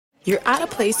you're at a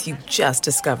place you just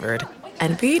discovered.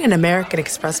 And being an American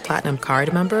Express Platinum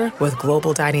card member with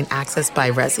Global Dining Access by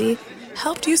Resy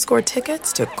helped you score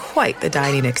tickets to quite the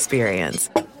dining experience.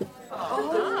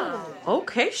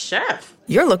 Okay, chef.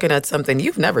 You're looking at something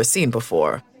you've never seen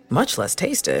before, much less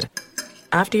tasted.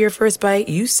 After your first bite,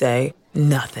 you say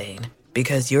nothing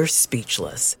because you're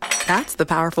speechless. That's the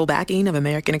powerful backing of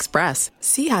American Express.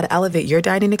 See how to elevate your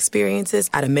dining experiences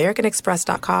at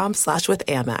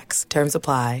americanexpress.com/withAmex. Terms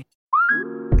apply.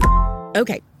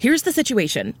 Okay, here's the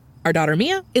situation. Our daughter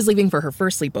Mia is leaving for her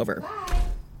first sleepover.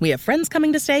 We have friends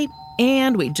coming to stay,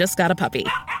 and we just got a puppy.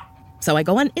 So I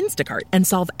go on Instacart and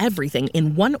solve everything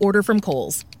in one order from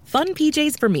Kohl's. Fun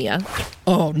PJs for Mia.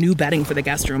 Oh, new bedding for the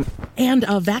guest room. And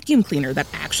a vacuum cleaner that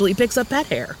actually picks up pet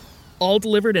hair. All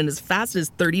delivered in as fast as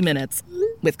 30 minutes.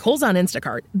 With Kohl's on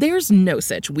Instacart, there's no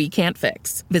such we can't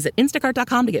fix. Visit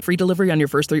instacart.com to get free delivery on your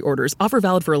first 3 orders. Offer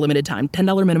valid for a limited time.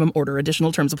 $10 minimum order.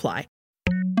 Additional terms apply.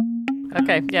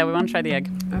 Okay, yeah, we want to try the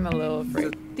egg. I'm a little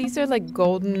afraid. These are like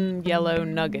golden yellow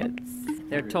nuggets.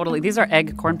 These are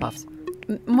egg corn puffs.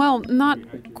 Well, not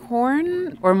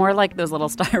corn. Or more like those little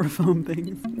styrofoam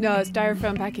things. No,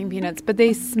 styrofoam packing peanuts, but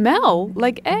they smell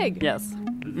like egg. Yes.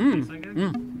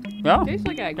 Yeah. Tastes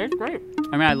like egg. Tastes great.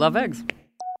 I mean, I love eggs.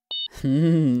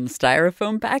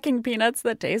 Styrofoam packing peanuts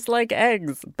that taste like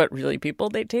eggs. But really, people,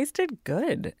 they tasted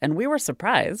good. And we were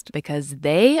surprised. Because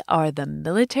they are the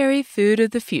military food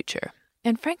of the future.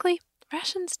 And frankly,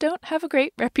 rations don't have a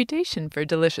great reputation for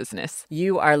deliciousness.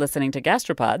 You are listening to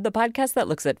Gastropod, the podcast that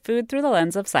looks at food through the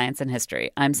lens of science and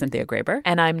history. I'm Cynthia Graber.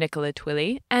 And I'm Nicola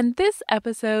Twilley. And this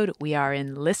episode, we are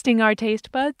enlisting our taste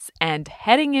buds and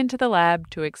heading into the lab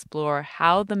to explore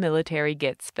how the military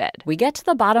gets fed. We get to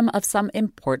the bottom of some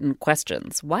important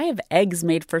questions. Why have eggs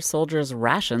made for soldiers'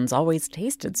 rations always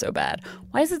tasted so bad?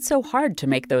 Why is it so hard to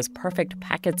make those perfect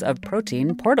packets of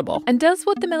protein portable? And does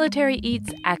what the military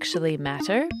eats actually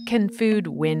matter? Can food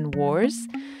win wars?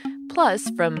 Plus,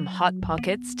 from Hot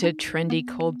Pockets to trendy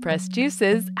cold-pressed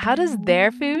juices, how does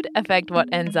their food affect what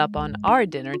ends up on our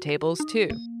dinner tables, too?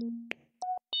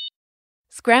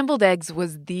 Scrambled eggs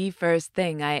was the first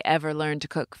thing I ever learned to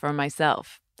cook for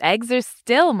myself. Eggs are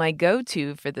still my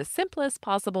go-to for the simplest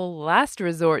possible last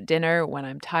resort dinner when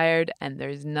I'm tired and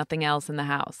there's nothing else in the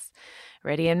house.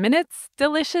 Ready in minutes,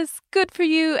 delicious, good for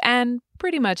you, and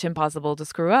pretty much impossible to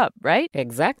screw up, right?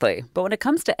 Exactly. But when it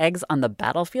comes to eggs on the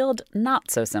battlefield, not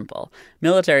so simple.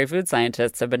 Military food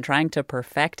scientists have been trying to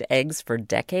perfect eggs for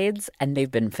decades, and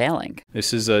they've been failing.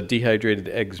 This is a dehydrated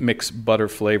eggs mixed butter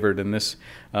flavored, and this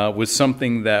was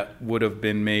something that would have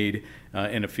been made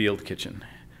in a field kitchen.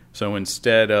 So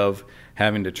instead of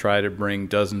having to try to bring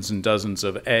dozens and dozens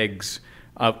of eggs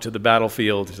out to the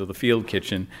battlefield, to the field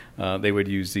kitchen, they would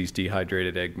use these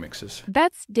dehydrated egg mixes.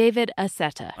 That's David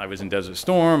Aceta. I was in Desert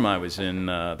Storm, I was in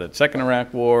the Second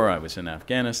Iraq War, I was in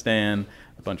Afghanistan,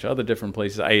 a bunch of other different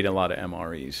places. I ate a lot of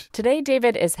MREs. Today,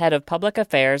 David is head of public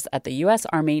affairs at the U.S.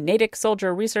 Army Natick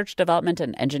Soldier Research Development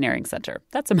and Engineering Center.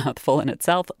 That's a mouthful in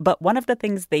itself, but one of the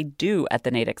things they do at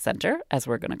the Natick Center, as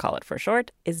we're going to call it for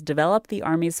short, is develop the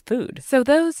Army's food. So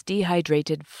those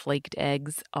dehydrated flaked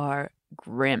eggs are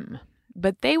grim.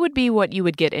 But they would be what you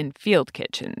would get in field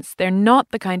kitchens. They're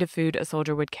not the kind of food a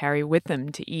soldier would carry with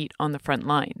them to eat on the front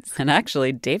lines. And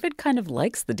actually, David kind of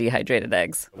likes the dehydrated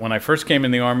eggs. When I first came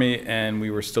in the Army and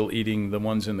we were still eating the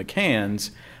ones in the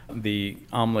cans, the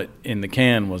omelet in the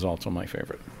can was also my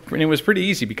favorite. And it was pretty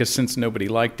easy because since nobody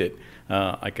liked it,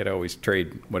 I could always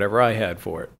trade whatever I had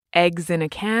for it. Eggs in a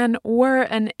can were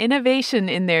an innovation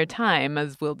in their time,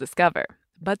 as we'll discover.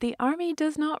 But the Army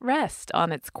does not rest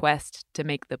on its quest to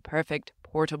make the perfect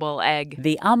portable egg.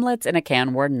 The omelets in a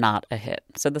can were not a hit,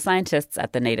 so the scientists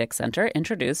at the Natick Center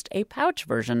introduced a pouch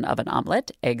version of an omelet,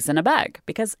 eggs in a bag,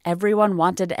 because everyone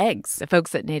wanted eggs. The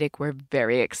folks at Natick were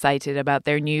very excited about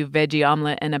their new veggie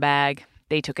omelet in a bag.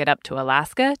 They took it up to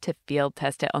Alaska to field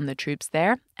test it on the troops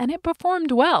there, and it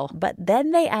performed well. But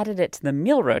then they added it to the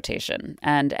meal rotation,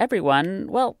 and everyone,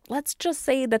 well, let's just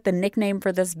say that the nickname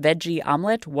for this veggie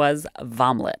omelet was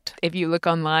Vomlet. If you look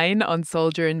online on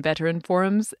soldier and veteran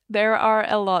forums, there are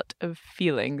a lot of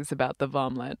feelings about the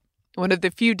Vomlet. One of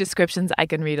the few descriptions I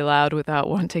can read aloud without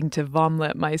wanting to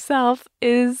vomlet myself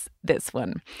is this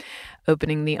one.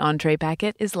 Opening the entree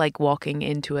packet is like walking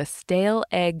into a stale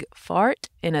egg fart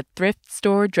in a thrift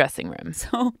store dressing room.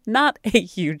 So not a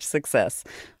huge success,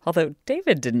 although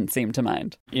David didn't seem to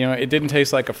mind. You know, it didn't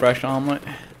taste like a fresh omelet,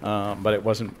 but it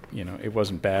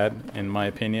wasn't bad in my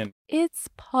opinion. It's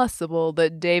possible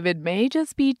that David may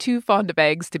just be too fond of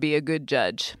eggs to be a good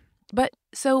judge. But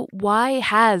So why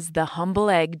has the humble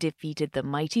egg defeated the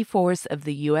mighty force of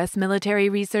the U.S. military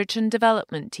research and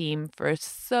development team for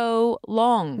so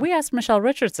long? We asked Michelle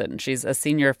Richardson. She's a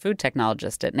senior food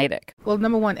technologist at Natick. Well,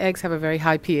 number one, eggs have a very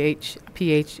high pH.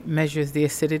 pH measures the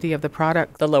acidity of the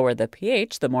product. The lower the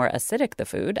pH, the more acidic the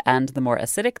food, and the more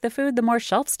acidic the food, the more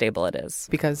shelf-stable it is.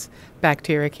 Because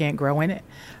bacteria can't grow in it.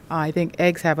 I think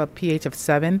eggs have a pH of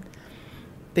 7.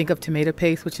 Think of tomato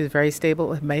paste, which is very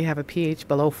stable. It may have a pH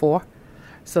below 4.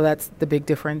 So that's the big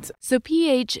difference. So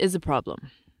pH is a problem.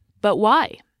 But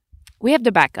why? We have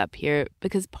to back up here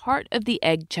because part of the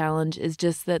egg challenge is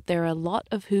just that there are a lot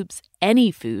of hoops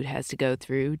any food has to go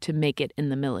through to make it in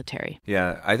the military.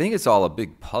 Yeah, I think it's all a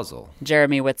big puzzle.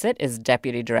 Jeremy Whitsitt is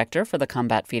deputy director for the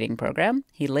Combat Feeding Program.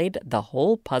 He laid the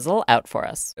whole puzzle out for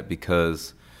us.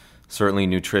 Because certainly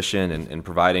nutrition and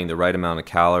providing the right amount of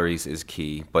calories is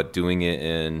key, but doing it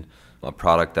in a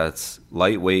product that's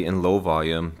lightweight and low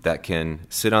volume, that can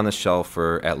sit on the shelf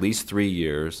for at least 3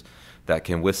 years, that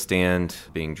can withstand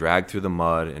being dragged through the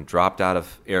mud and dropped out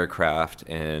of aircraft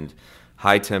and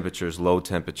high temperatures, low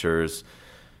temperatures.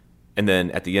 And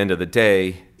then at the end of the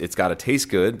day, it's got to taste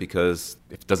good, because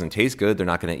if it doesn't taste good, they're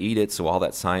not going to eat it. So all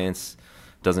that science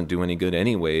doesn't do any good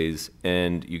anyways.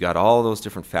 And you got all those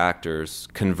different factors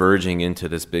converging into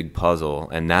this big puzzle.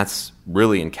 And that's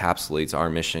really encapsulates our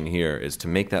mission here, is to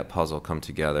make that puzzle come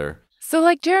together. So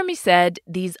like Jeremy said,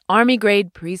 these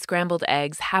Army-grade pre-scrambled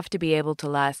eggs have to be able to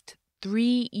last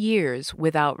 3 years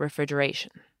without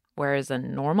refrigeration. Whereas a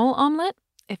normal omelet,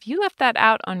 if you left that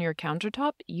out on your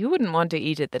countertop, you wouldn't want to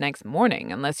eat it the next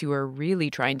morning unless you were really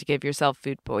trying to give yourself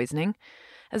food poisoning.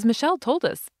 As Michelle told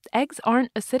us, eggs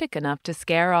aren't acidic enough to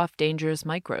scare off dangerous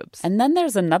microbes. And then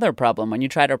there's another problem when you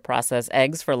try to process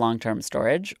eggs for long-term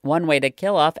storage. One way to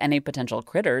kill off any potential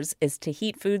critters is to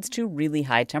heat foods to really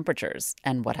high temperatures.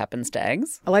 And what happens to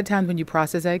eggs? A lot of times when you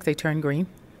process eggs, they turn green.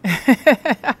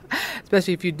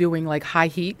 Especially if you're doing like high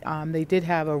heat. They did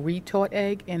have a retort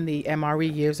egg in the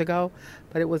MRE years ago,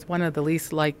 but it was one of the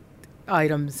least liked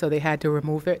items, so they had to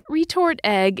remove it. Retort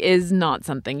egg is not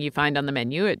something you find on the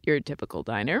menu at your typical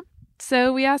diner.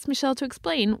 So we asked Michelle to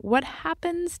explain what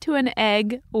happens to an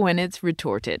egg when it's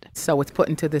retorted. So it's put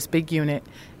into this big unit,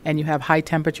 and you have high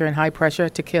temperature and high pressure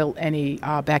to kill any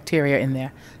bacteria in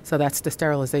there. So that's the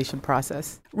sterilization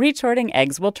process. Retorting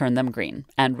eggs will turn them green.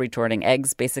 And retorting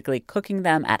eggs, basically cooking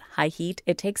them at high heat,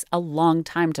 it takes a long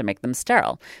time to make them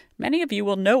sterile. Many of you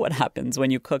will know what happens when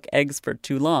you cook eggs for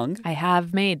too long. I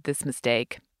have made this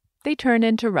mistake. They turn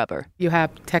into rubber. You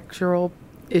have textural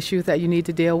issues that you need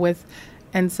to deal with.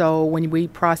 And so when we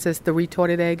process the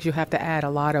retorted eggs, you have to add a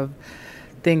lot of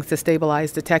things to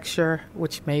stabilize the texture,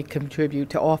 which may contribute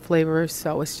to off flavors.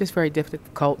 So it's just very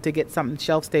difficult to get something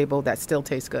shelf stable that still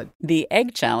tastes good. The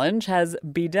egg challenge has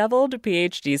bedeviled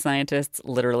PhD scientists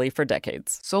literally for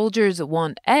decades. Soldiers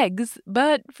want eggs,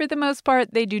 but for the most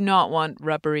part, they do not want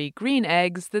rubbery green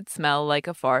eggs that smell like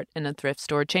a fart in a thrift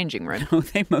store changing room. No,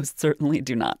 they most certainly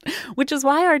do not. Which is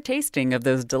why our tasting of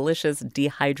those delicious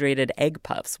dehydrated egg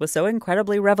puffs was so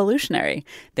incredibly revolutionary.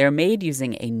 They're made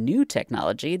using a new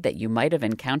technology that you might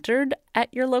have encountered at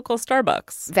your local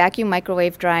Starbucks. Vacuum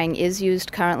microwave drying is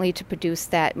used currently to produce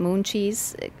that moon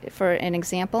cheese, for an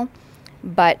example,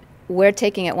 but we're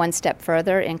taking it one step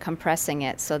further and compressing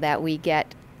it so that we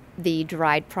get the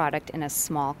dried product in a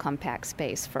small, compact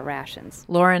space for rations.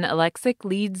 Lauren Alexic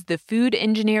leads the food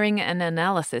engineering and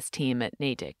analysis team at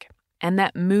Natick. And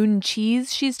that moon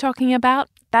cheese she's talking about,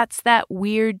 that's that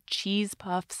weird cheese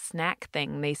puff snack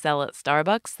thing they sell at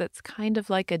Starbucks that's kind of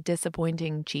like a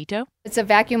disappointing Cheeto. It's a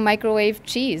vacuum microwave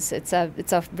cheese. It's a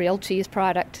real cheese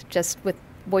product, just with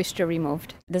moisture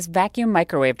removed. This vacuum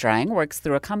microwave drying works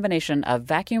through a combination of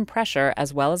vacuum pressure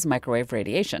as well as microwave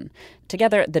radiation.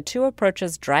 Together, the two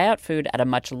approaches dry out food at a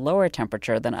much lower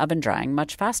temperature than oven drying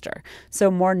much faster,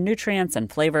 so more nutrients and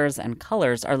flavors and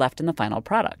colors are left in the final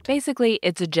product. Basically,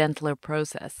 it's a gentler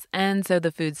process, and so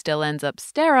the food still ends up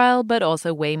sterile, but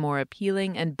also way more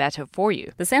appealing and better for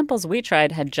you. The samples we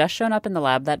tried had just shown up in the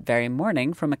lab that very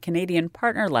morning from a Canadian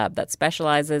partner lab that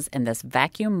specializes in this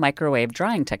vacuum microwave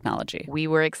drying technology. We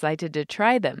were excited to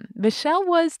try them. Michelle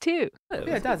was too.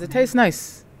 Yeah, it does. It tastes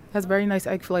nice. It has very nice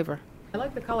egg flavor. I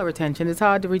like the color retention. It's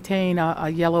hard to retain a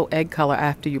yellow egg color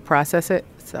after you process it,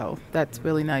 so that's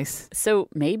really nice. So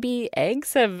maybe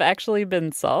eggs have actually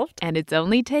been solved? And it's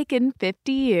only taken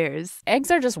 50 years.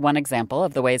 Eggs are just one example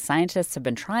of the ways scientists have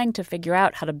been trying to figure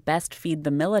out how to best feed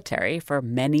the military for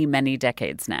many, many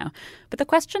decades now. But the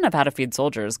question of how to feed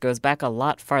soldiers goes back a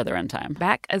lot farther in time.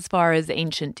 Back as far as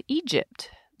ancient Egypt.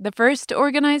 The first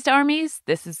organized armies,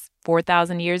 this is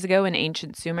 4,000 years ago in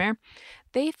ancient Sumer,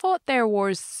 they thought their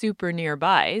wars super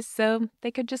nearby, so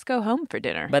they could just go home for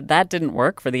dinner. But that didn't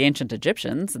work for the ancient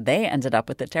Egyptians. They ended up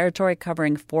with the territory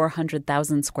covering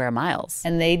 400,000 square miles.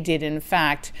 And they did, in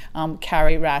fact,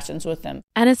 carry rations with them.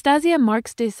 Anastasia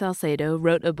Marx de Salcedo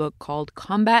wrote a book called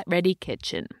Combat Ready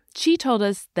Kitchen. She told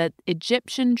us that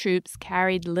Egyptian troops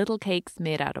carried little cakes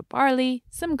made out of barley,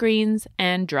 some greens,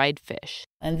 and dried fish.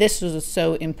 And this was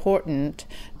so important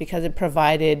because it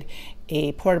provided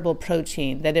a portable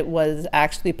protein, that it was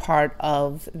actually part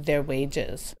of their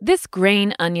wages. This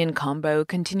grain-onion combo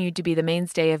continued to be the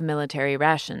mainstay of military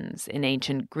rations. In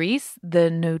ancient Greece, the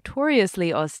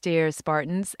notoriously austere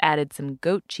Spartans added some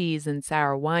goat cheese and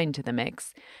sour wine to the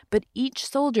mix, but each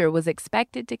soldier was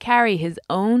expected to carry his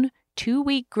own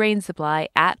 2-week grain supply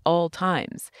at all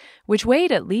times, which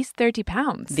weighed at least 30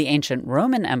 pounds. The ancient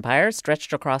Roman Empire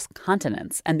stretched across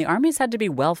continents, and the armies had to be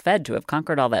well fed to have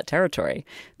conquered all that territory.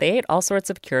 They ate all sorts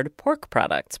of cured pork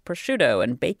products, prosciutto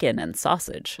and bacon and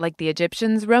sausage. Like the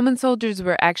Egyptians, Roman soldiers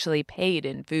were actually paid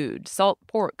in food, salt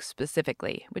pork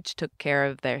specifically, which took care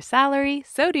of their salary,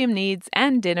 sodium needs,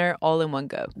 and dinner all in one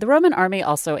go. The Roman army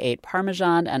also ate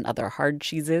Parmesan and other hard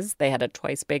cheeses. They had a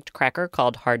twice-baked cracker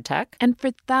called hardtack. And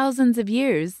for thousands of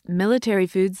years, military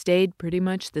food stayed pretty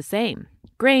much the same.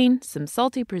 Grain, some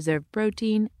salty preserved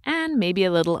protein, and maybe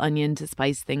a little onion to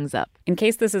spice things up. In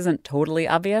case this isn't totally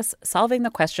obvious, solving the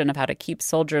question of how to keep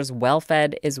soldiers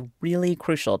well-fed is really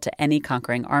crucial to any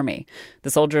conquering army.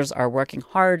 The soldiers are working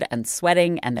hard and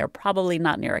sweating, and they're probably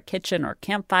not near a kitchen or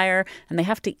campfire, and they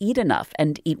have to eat enough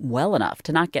and eat well enough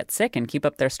to not get sick and keep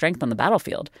up their strength on the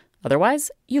battlefield. Otherwise,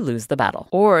 you lose the battle.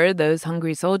 Or those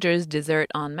hungry soldiers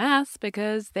desert en masse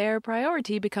because their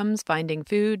priority becomes finding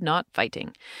food, not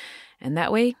fighting. And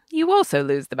that way, you also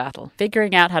lose the battle.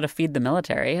 Figuring out how to feed the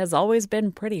military has always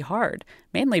been pretty hard,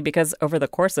 mainly because over the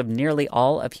course of nearly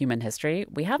all of human history,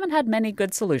 we haven't had many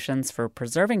good solutions for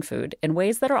preserving food in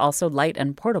ways that are also light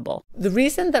and portable. The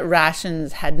reason that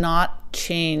rations had not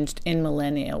changed in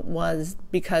millennia was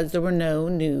because there were no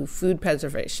new food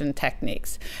preservation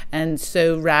techniques. And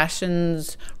so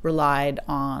rations relied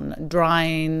on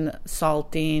drying,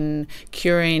 salting,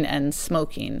 curing, and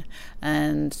smoking.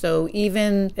 And so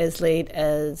even as late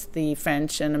as the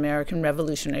French and American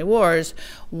Revolutionary Wars,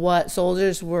 what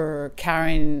soldiers were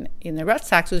carrying in their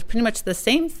rucksacks was pretty much the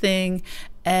same thing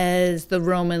as the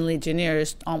Roman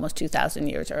legionnaires almost 2,000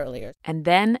 years earlier. And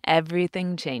then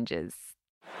everything changes.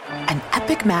 An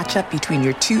epic matchup between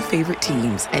your two favorite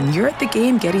teams, and you're at the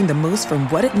game getting the most from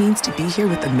what it means to be here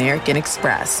with American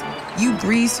Express. You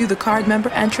breeze through the card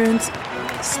member entrance,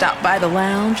 stop by the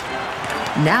lounge.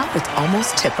 Now it's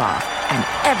almost tip-off, and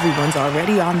everyone's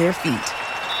already on their feet.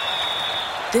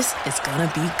 This is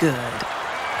gonna be good.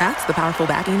 That's the powerful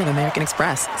backing of American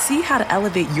Express. See how to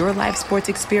elevate your live sports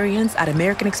experience at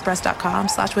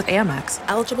americanexpress.com/withAmex.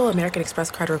 Eligible American Express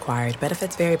card required.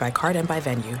 Benefits vary by card and by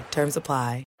venue. Terms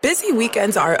apply. Busy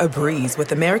weekends are a breeze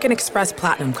with American Express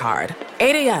Platinum Card.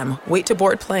 8 a.m., wait to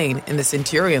board plane in the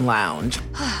Centurion Lounge.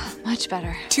 Much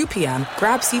better. 2 p.m.,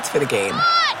 grab seats for the game.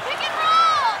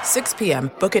 6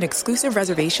 p.m., book an exclusive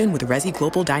reservation with Resy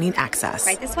Global Dining Access.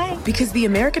 Right this way. Because the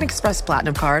American Express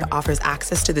Platinum Card offers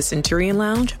access to the Centurion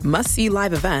Lounge, must-see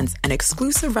live events, and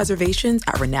exclusive reservations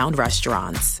at renowned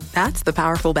restaurants. That's the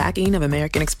powerful backing of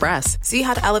American Express. See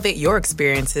how to elevate your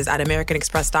experiences at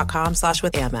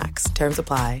americanexpress.com/withAmex. Terms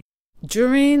apply.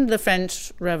 During the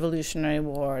French Revolutionary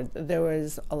War, there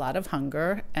was a lot of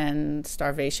hunger and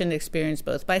starvation experienced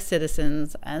both by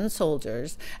citizens and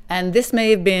soldiers. And this may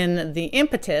have been the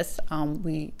impetus,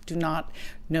 we do not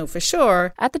know for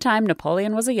sure. At the time,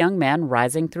 Napoleon was a young man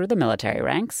rising through the military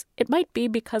ranks. It might be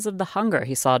because of the hunger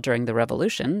he saw during the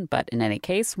revolution, but in any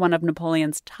case, one of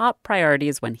Napoleon's top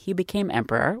priorities when he became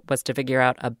emperor was to figure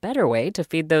out a better way to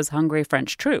feed those hungry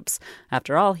French troops.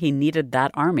 After all, he needed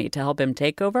that army to help him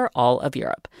take over all of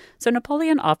Europe. So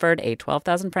Napoleon offered a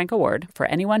 12,000 franc award for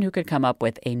anyone who could come up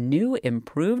with a new,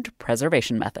 improved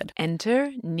preservation method.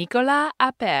 Enter Nicolas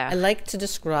Appert. I like to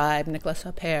describe Nicolas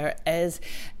Appert as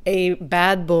a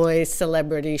bad boy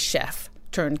celebrity chef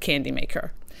turned candy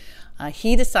maker.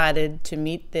 He decided to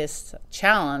meet this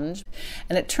challenge,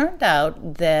 and it turned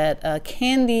out that a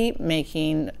candy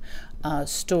making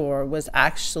store was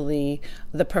actually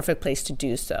the perfect place to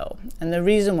do so. And the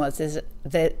reason is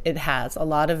that it has a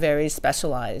lot of very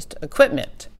specialized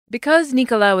equipment. Because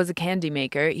Nicolas was a candy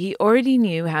maker, he already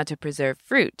knew how to preserve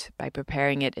fruit by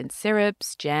preparing it in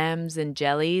syrups, jams, and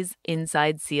jellies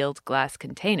inside sealed glass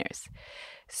containers.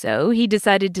 So he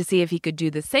decided to see if he could do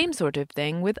the same sort of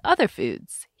thing with other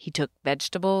foods. He took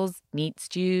vegetables, meat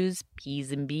stews,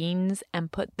 peas and beans,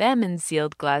 and put them in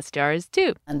sealed glass jars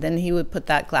too. And then he would put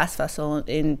that glass vessel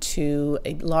into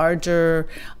a larger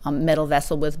metal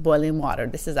vessel with boiling water.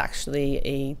 This is actually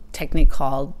a technique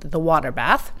called the water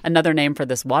bath. Another name for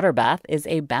this water bath is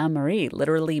a bain-marie,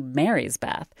 literally Mary's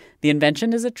bath. The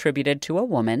invention is attributed to a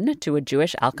woman, to a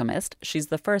Jewish alchemist. She's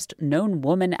the first known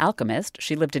woman alchemist.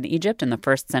 She lived in Egypt in the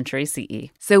 1st century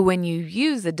CE. So when you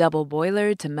use a double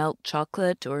boiler to melt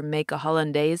chocolate or make a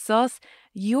hollandaise sauce,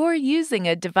 you're using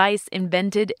a device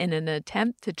invented in an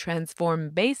attempt to transform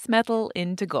base metal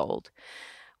into gold,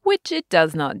 which it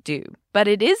does not do. But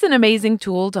it is an amazing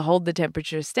tool to hold the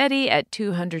temperature steady at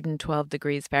 212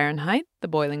 degrees Fahrenheit, the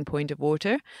boiling point of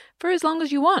water, for as long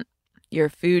as you want. Your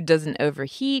food doesn't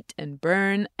overheat and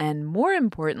burn, and more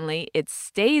importantly, it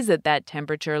stays at that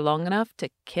temperature long enough to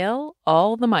kill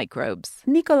all the microbes.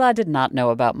 Nicolas did not know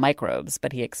about microbes,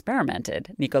 but he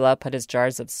experimented. Nicolas put his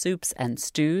jars of soups and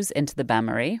stews into the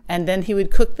bain-marie. And then he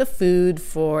would cook the food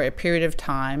for a period of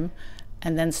time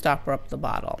and then stopper up the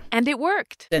bottle. And it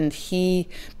worked. And he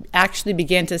actually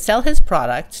began to sell his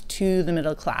product to the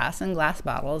middle class in glass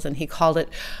bottles, and he called it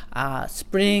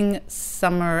Spring,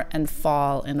 Summer, and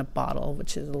Fall in a Bottle,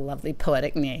 which is a lovely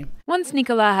poetic name. Once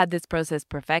Nicolas had this process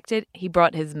perfected, he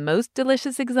brought his most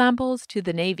delicious examples to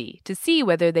the Navy to see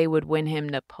whether they would win him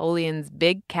Napoleon's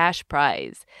big cash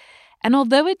prize. And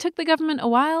although it took the government a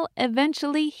while,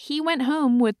 eventually he went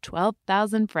home with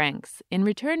 12,000 francs in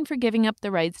return for giving up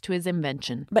the rights to his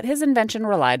invention. But his invention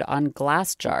relied on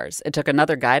glass jars. It took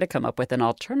another guy to come up with an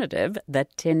alternative, the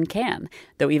tin can,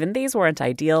 though even these weren't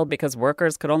ideal because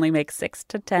workers could only make 6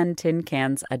 to 10 tin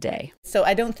cans a day. So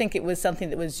I don't think it was something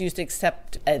that was used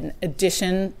except an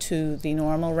addition to the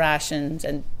normal rations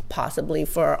and possibly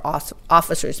for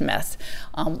officers' mess,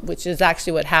 which is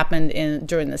actually what happened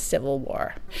during the Civil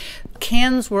War.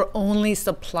 Cans were only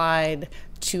supplied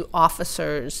to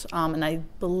officers, and I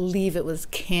believe it was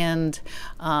canned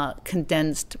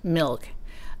condensed milk.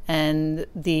 And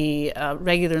the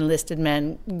regular enlisted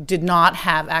men did not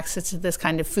have access to this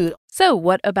kind of food. So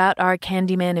what about our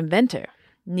Candyman inventor?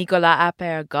 Nicolas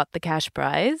Appert got the cash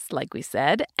prize, like we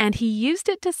said, and he used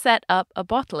it to set up a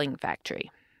bottling factory.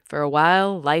 For a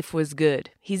while, life was good.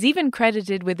 He's even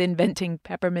credited with inventing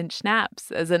peppermint schnapps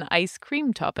as an ice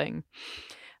cream topping.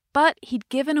 But he'd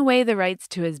given away the rights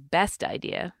to his best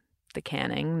idea, the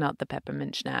canning, not the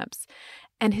peppermint schnapps.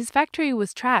 And his factory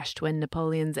was trashed when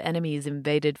Napoleon's enemies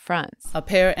invaded France.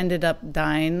 Appert ended up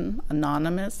dying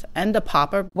anonymous and a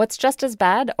pauper. What's just as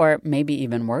bad, or maybe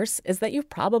even worse, is that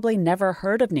you've probably never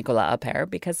heard of Nicolas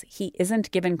Appert because he isn't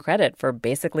given credit for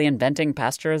basically inventing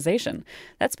pasteurization.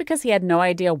 That's because he had no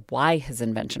idea why his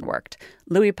invention worked.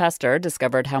 Louis Pasteur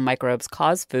discovered how microbes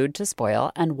cause food to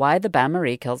spoil and why the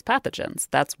bain-marie kills pathogens.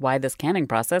 That's why this canning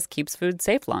process keeps food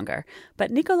safe longer. But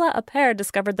Nicolas Appert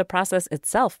discovered the process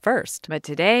itself first. But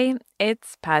today,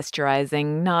 it's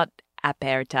pasteurizing, not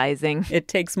appertizing. It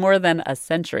takes more than a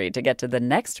century to get to the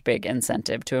next big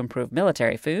incentive to improve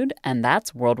military food, and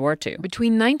that's World War II.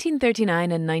 Between 1939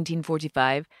 and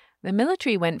 1945, the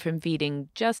military went from feeding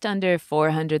just under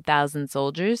 400,000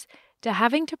 soldiers to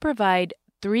having to provide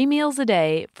 3 meals a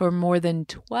day for more than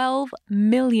 12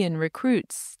 million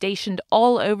recruits stationed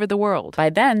all over the world.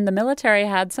 By then, the military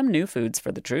had some new foods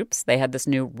for the troops. They had this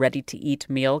new ready-to-eat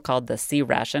meal called the sea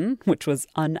ration, which was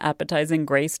unappetizing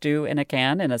gray stew in a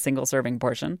can in a single-serving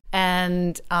portion.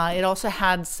 And it also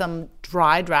had some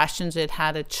dried rations. It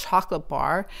had a chocolate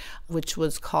bar, which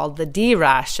was called the D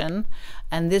ration.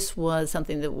 And this was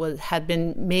something that had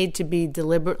been made to be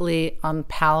deliberately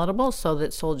unpalatable so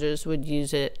that soldiers would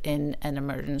use it in an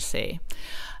emergency.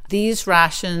 These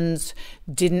rations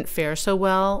didn't fare so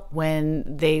well when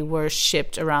they were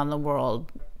shipped around the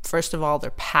world. First of all,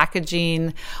 their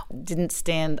packaging didn't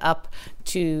stand up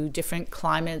to different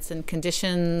climates and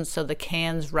conditions, so the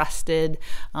cans rusted.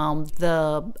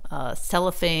 The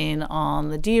cellophane on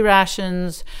the D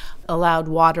rations allowed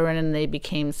water in and they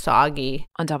became soggy.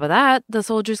 On top of that, the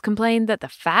soldiers complained that the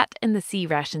fat in the sea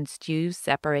ration stews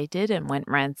separated and went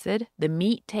rancid. The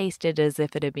meat tasted as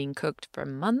if it had been cooked for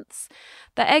months.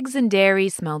 The eggs and dairy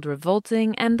smelled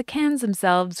revolting, and the cans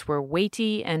themselves were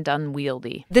weighty and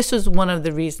unwieldy. This was one of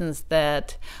the reasons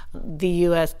that the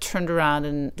U.S. turned around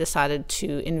and decided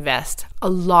to invest a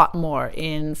lot more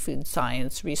in food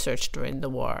science research during the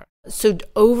war. So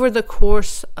over the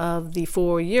course of the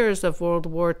 4 years of World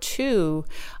War II,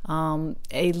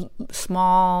 a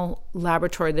small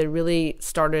laboratory that really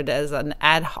started as an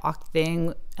ad hoc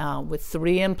thing with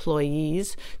 3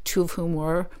 employees, 2 of whom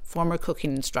were former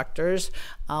cooking instructors,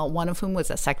 one of whom was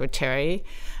a secretary,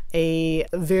 a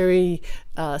very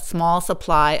small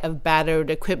supply of battered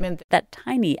equipment. That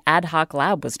tiny ad hoc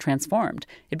lab was transformed.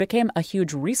 It became a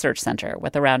huge research center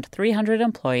with around 300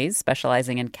 employees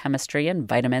specializing in chemistry and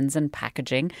vitamins and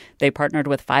packaging. They partnered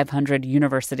with 500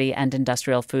 university and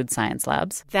industrial food science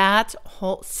labs. That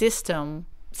whole system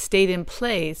stayed in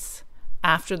place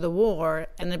after the war,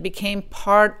 and it became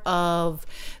part of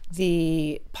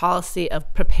the policy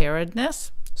of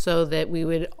preparedness, so that we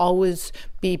would always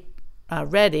be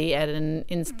ready at an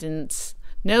instant's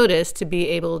notice to be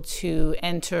able to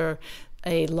enter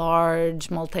a large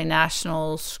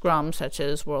multinational scrum such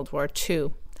as World War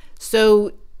II.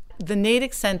 So the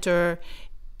Natick Center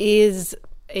is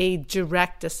a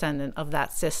direct descendant of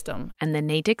that system. And the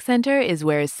Natick Center is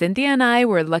where Cynthia and I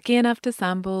were lucky enough to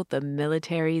sample the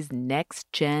military's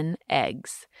next-gen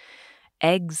eggs.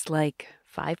 Eggs like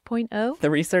 5.0? The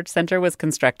research center was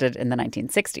constructed in the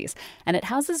 1960s, and it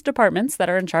houses departments that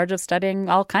are in charge of studying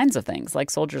all kinds of things, like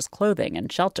soldiers' clothing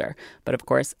and shelter. But of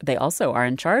course, they also are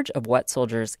in charge of what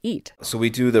soldiers eat. So we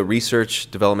do the research,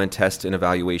 development, test, and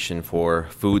evaluation for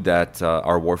food that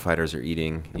our warfighters are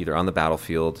eating, either on the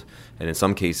battlefield and in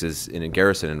some cases in a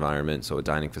garrison environment, so a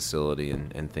dining facility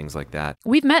and things like that.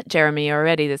 We've met Jeremy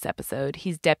already this episode.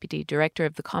 He's Deputy Director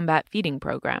of the Combat Feeding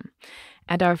Program.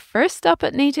 And our first stop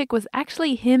at Natick was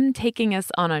actually him taking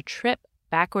us on a trip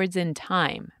backwards in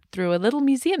time through a little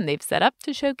museum they've set up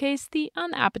to showcase the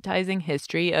unappetizing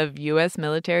history of U.S.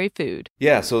 military food.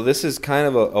 Yeah, so this is kind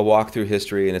of a walk through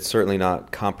history, and it's certainly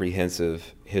not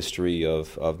comprehensive history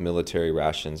of military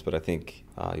rations, but I think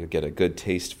you'll get a good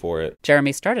taste for it.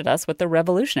 Jeremy started us with the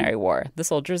Revolutionary War. The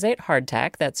soldiers ate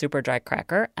hardtack, that super dry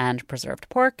cracker, and preserved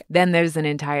pork. Then there's an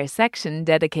entire section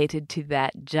dedicated to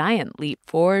that giant leap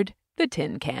forward, the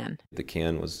tin can. The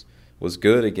can was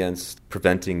good against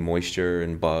preventing moisture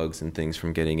and bugs and things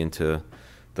from getting into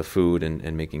the food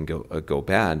and making go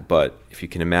bad. But if you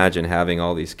can imagine having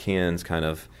all these cans kind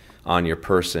of on your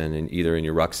person and either in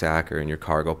your rucksack or in your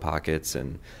cargo pockets,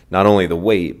 and not only the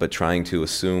weight, but trying to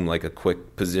assume like a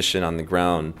quick position on the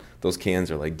ground, those cans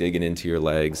are like digging into your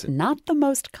legs. Not the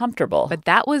most comfortable. But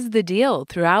that was the deal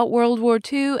throughout World War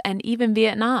II and even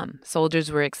Vietnam.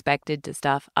 Soldiers were expected to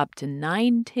stuff up to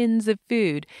 9 tins of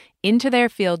food into their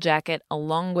field jacket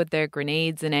along with their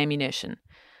grenades and ammunition.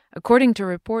 According to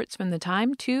reports from the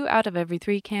time, 2 out of every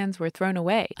 3 cans were thrown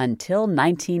away. Until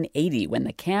 1980, when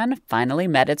the can finally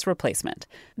met its replacement.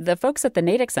 The folks at the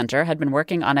Natick Center had been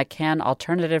working on a can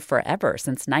alternative forever,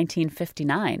 since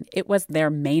 1959. It was their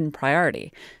main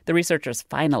priority. The researchers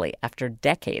finally, after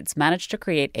decades, managed to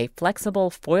create a flexible,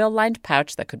 foil-lined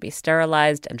pouch that could be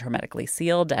sterilized and hermetically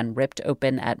sealed and ripped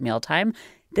open at mealtime.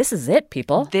 This is it,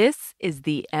 people. This is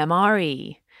the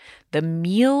MRE. The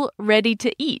meal ready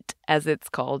to eat, as it's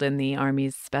called in the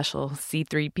Army's special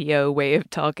C-3PO way of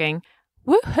talking.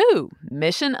 Woohoo!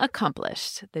 Mission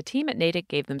accomplished. The team at Natick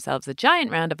gave themselves a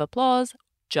giant round of applause.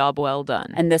 Job well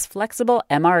done. And this flexible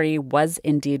MRE was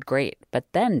indeed great. But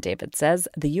then, David says,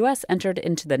 the U.S. entered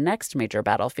into the next major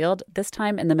battlefield, this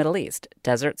time in the Middle East,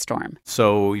 Desert Storm.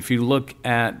 So if you look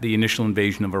at the initial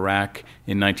invasion of Iraq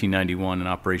in 1991 and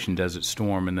Operation Desert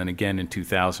Storm, and then again in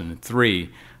 2003,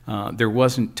 there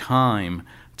wasn't time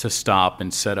to stop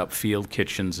and set up field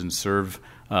kitchens and serve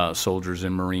soldiers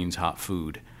and Marines hot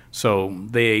food. So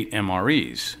they ate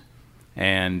MREs,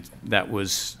 and that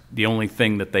was the only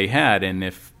thing that they had. And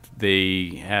if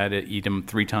they had to eat them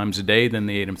 3 times a day, then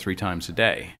they ate them 3 times a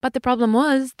day. But the problem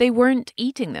was they weren't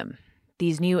eating them.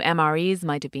 These new MREs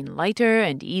might have been lighter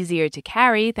and easier to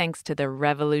carry thanks to the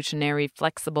revolutionary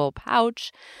flexible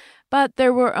pouch, but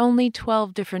there were only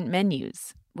 12 different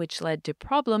menus, which led to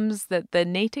problems that the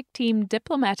Natick team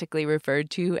diplomatically referred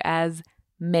to as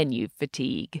menu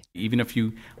fatigue. Even if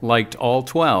you liked all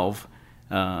 12,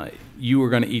 you were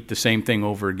going to eat the same thing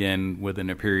over again within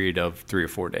a period of 3 or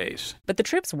 4 days. But the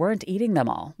troops weren't eating them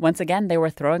all. Once again, they were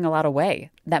throwing a lot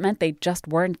away. That meant they just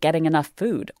weren't getting enough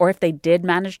food. Or if they did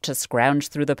manage to scrounge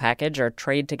through the package or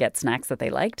trade to get snacks that they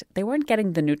liked, they weren't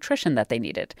getting the nutrition that they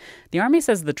needed. The Army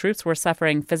says the troops were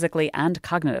suffering physically and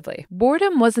cognitively.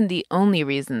 Boredom wasn't the only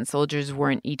reason soldiers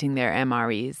weren't eating their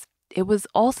MREs. It was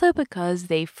also because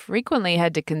they frequently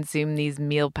had to consume these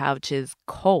meal pouches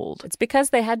cold. It's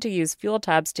because they had to use fuel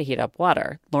tabs to heat up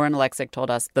water. Lauren Alexic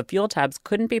told us the fuel tabs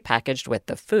couldn't be packaged with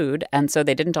the food, and so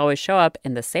they didn't always show up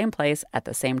in the same place at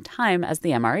the same time as the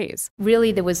MREs.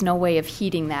 Really, there was no way of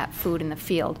heating that food in the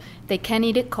field. They can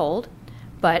eat it cold,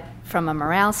 but from a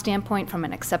morale standpoint, from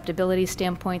an acceptability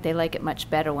standpoint, they like it much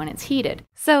better when it's heated.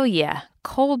 So yeah,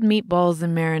 cold meatballs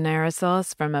and marinara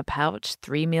sauce from a pouch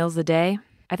 3 meals a day.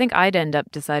 I think I'd end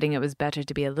up deciding it was better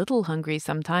to be a little hungry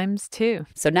sometimes, too.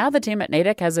 So now the team at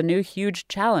Natick has a new huge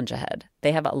challenge ahead.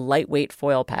 They have a lightweight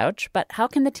foil pouch, but how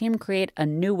can the team create a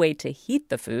new way to heat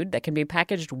the food that can be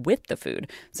packaged with the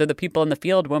food so the people in the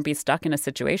field won't be stuck in a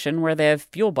situation where they have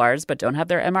fuel bars but don't have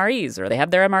their MREs, or they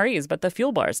have their MREs but the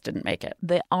fuel bars didn't make it?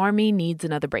 The Army needs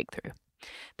another breakthrough.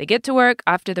 They get to work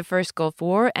after the first Gulf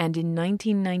War, and in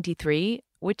 1993,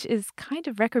 which is kind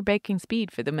of record-breaking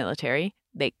speed for the military,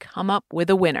 they come up with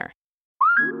a winner.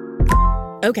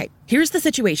 Okay, here's the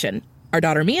situation. Our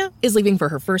daughter Mia is leaving for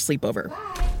her first sleepover.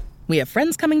 We have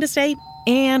friends coming to stay,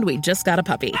 and we just got a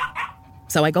puppy.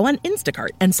 So I go on Instacart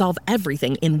and solve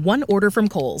everything in one order from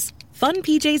Kohl's. Fun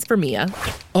PJs for Mia,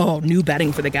 new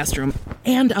bedding for the guest room,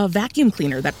 and a vacuum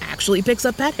cleaner that actually picks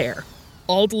up pet hair.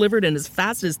 All delivered in as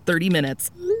fast as 30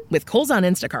 minutes. With Kohl's on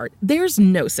Instacart, there's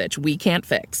no such we can't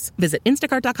fix. Visit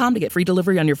instacart.com to get free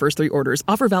delivery on your first 3 orders.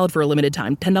 Offer valid for a limited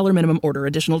time. $10 minimum order.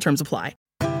 Additional terms apply.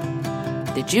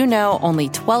 Did you know only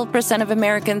 12% of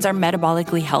Americans are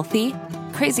metabolically healthy?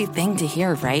 Crazy thing to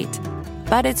hear, right?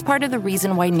 But it's part of the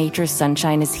reason why Nature's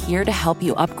Sunshine is here to help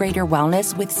you upgrade your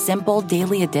wellness with simple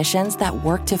daily additions that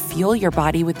work to fuel your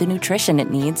body with the nutrition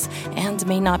it needs and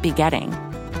may not be getting.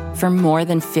 For more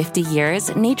than 50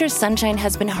 years, Nature's Sunshine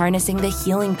has been harnessing the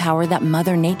healing power that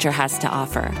Mother Nature has to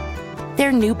offer.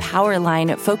 Their new Power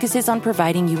line focuses on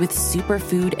providing you with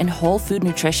superfood and whole food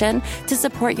nutrition to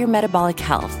support your metabolic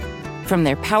health. From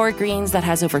their Power Greens that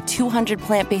has over 200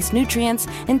 plant-based nutrients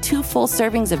and 2 full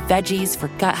servings of veggies for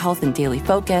gut health and daily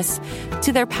focus,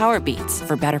 to their Power Beets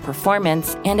for better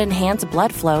performance and enhanced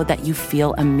blood flow that you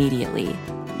feel immediately.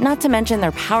 Not to mention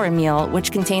their Power Meal,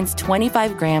 which contains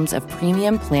 25 grams of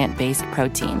premium plant-based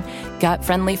protein,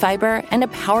 gut-friendly fiber, and a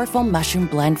powerful mushroom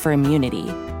blend for immunity.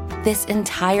 This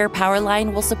entire Power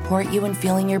line will support you in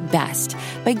feeling your best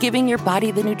by giving your body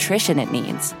the nutrition it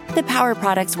needs. The Power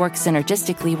products work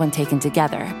synergistically when taken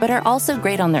together, but are also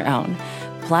great on their own.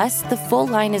 Plus, the full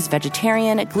line is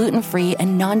vegetarian, gluten-free,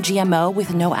 and non-GMO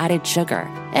with no added sugar.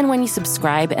 And when you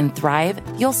subscribe and thrive,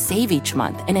 you'll save each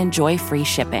month and enjoy free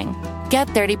shipping. Get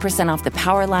 30% off the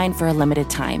Power line for a limited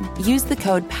time. Use the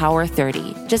code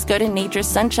POWER30. Just go to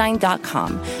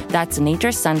naturesunshine.com. That's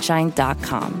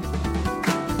naturesunshine.com.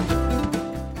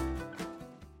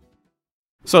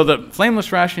 So the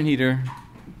flameless ration heater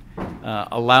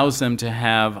allows them to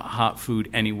have hot food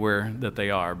anywhere that they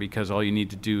are, because all you need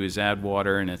to do is add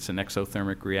water, and it's an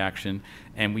exothermic reaction.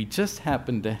 And we just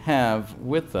happen to have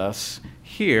with us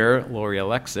here Lori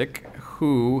Alexic,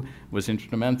 who was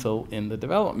instrumental in the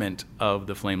development of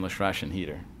the flameless ration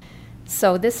heater.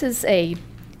 So this is a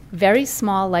very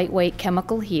small, lightweight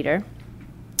chemical heater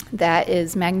that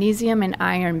is magnesium and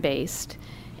iron based.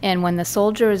 And when the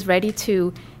soldier is ready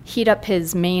to heat up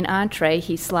his main entree,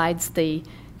 he slides the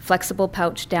flexible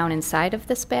pouch down inside of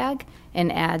this bag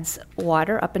and adds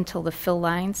water up until the fill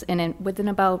lines. And within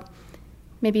about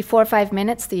maybe 4 or 5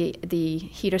 minutes, the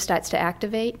heater starts to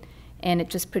activate, and it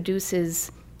just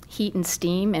produces heat and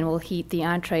steam and will heat the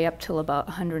entree up till about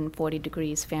 140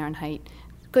 degrees Fahrenheit,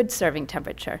 good serving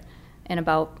temperature, in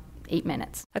about 8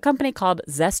 minutes. A company called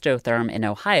Zestotherm in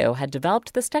Ohio had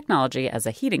developed this technology as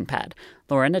a heating pad.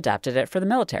 Lauren adapted it for the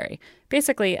military.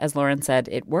 Basically, as Lauren said,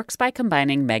 it works by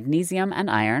combining magnesium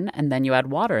and iron, and then you add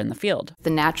water in the field. The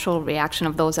natural reaction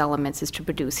of those elements is to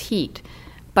produce heat,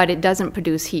 but it doesn't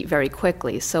produce heat very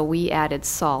quickly, so we added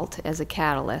salt as a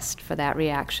catalyst for that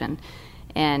reaction,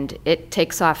 and it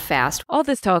takes off fast. All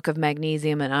this talk of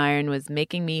magnesium and iron was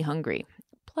making me hungry.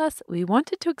 Plus, we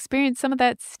wanted to experience some of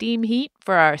that steam heat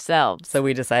for ourselves. So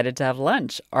we decided to have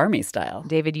lunch, Army style.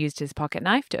 David used his pocket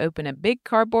knife to open a big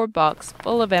cardboard box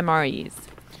full of MREs.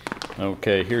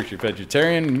 Okay, here's your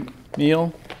vegetarian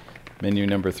meal. Menu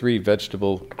number 3,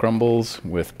 vegetable crumbles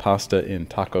with pasta in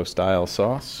taco-style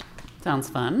sauce. Sounds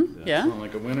fun. Yeah. Sound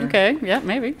like a winner? Okay, yeah,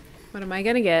 maybe. What am I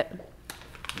going to get?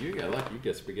 You got lucky. You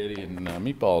get spaghetti and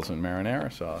meatballs and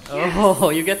marinara sauce.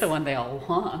 Oh, you get the one they all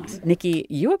want. Nikki,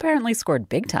 you apparently scored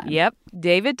big time. Yep.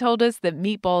 David told us that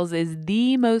meatballs is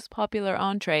the most popular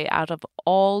entree out of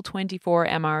all 24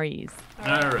 MREs.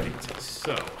 All right,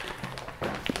 so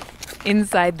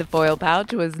inside the foil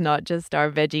pouch was not just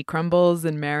our veggie crumbles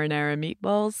and marinara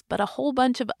meatballs, but a whole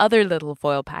bunch of other little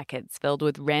foil packets filled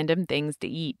with random things to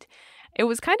eat. It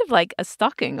was kind of like a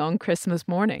stocking on Christmas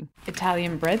morning.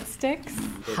 Italian breadsticks,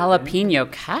 jalapeno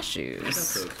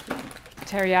cashews,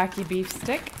 teriyaki beef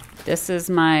stick. This is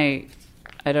I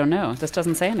don't know. This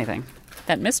doesn't say anything.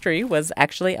 That mystery was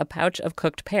actually a pouch of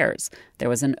cooked pears. There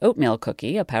was an oatmeal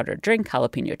cookie, a powdered drink,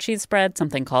 jalapeno cheese spread,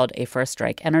 something called a First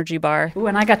Strike energy bar. Ooh,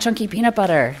 and I got chunky peanut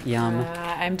butter. Yum.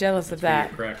 I'm jealous of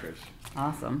that. Crackers.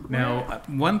 Awesome. Now,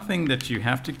 one thing that you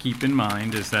have to keep in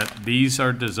mind is that these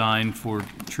are designed for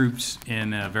troops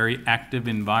in a very active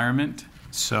environment.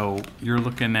 So you're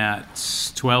looking at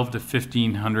 12 to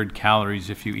 1,500 calories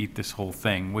if you eat this whole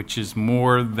thing, which is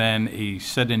more than a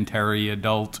sedentary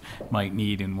adult might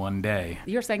need in one day.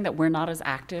 You're saying that we're not as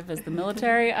active as the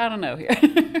military? I don't know here.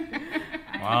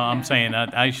 Well, I'm saying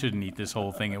that I shouldn't eat this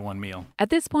whole thing at one meal. At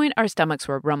this point, our stomachs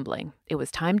were rumbling. It was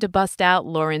time to bust out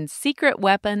Lauren's secret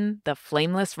weapon, the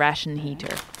flameless ration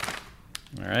heater.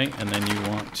 All right, and then you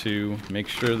want to make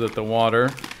sure that the water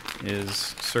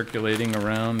is circulating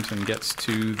around and gets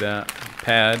to that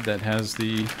pad that has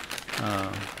the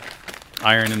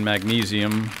iron and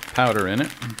magnesium powder in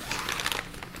it.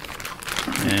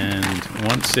 And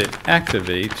once it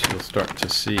activates, you'll start to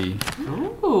see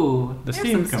the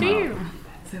steam come out.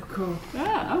 So cool.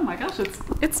 Yeah, oh my gosh,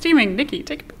 it's steaming. Nikki,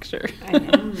 take a picture. I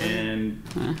know. And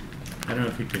I don't know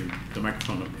if you can, the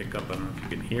microphone will pick up, I don't know if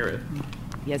you can hear it.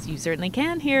 Yes, you certainly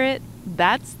can hear it.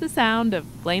 That's the sound of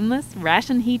flameless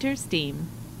ration heater steam.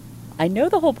 I know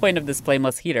the whole point of this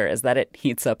flameless heater is that it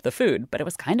heats up the food, but it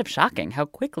was kind of shocking how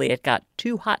quickly it got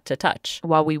too hot to touch.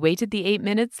 While we waited the 8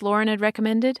 minutes Lauren had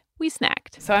recommended, we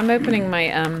snacked. So I'm opening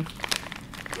my,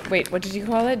 wait, what did you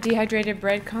call it? Dehydrated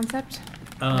bread concept?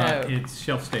 No. It's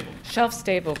shelf-stable.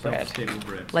 Shelf-stable bread. Shelf-stable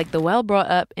bread. Like the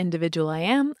well-brought-up individual I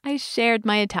am, I shared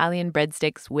my Italian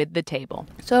breadsticks with the table.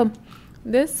 So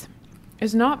this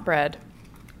is not bread,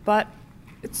 but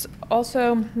it's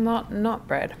also not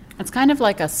bread. It's kind of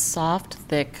like a soft,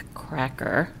 thick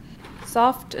cracker.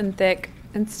 Soft and thick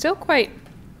and still quite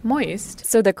moist.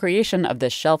 So the creation of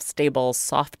this shelf-stable,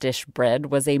 soft-dish bread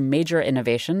was a major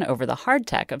innovation over the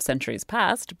hardtack of centuries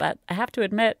past, but I have to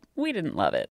admit, we didn't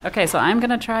love it. Okay, so I'm going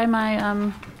to try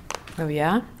my, Oh,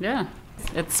 yeah? Yeah.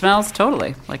 It smells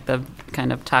totally like the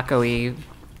kind of taco-y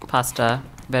pasta,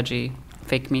 veggie,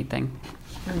 fake meat thing.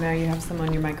 And now you have some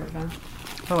on your microphone.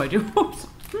 Oh, I do?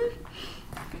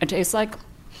 It tastes like,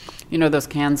 you know, those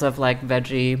cans of like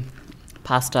veggie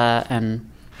pasta and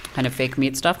kind of fake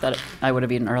meat stuff that I would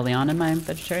have eaten early on in my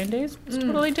vegetarian days. It's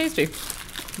totally tasty.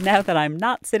 Now that I'm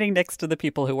not sitting next to the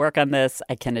people who work on this,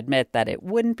 I can admit that it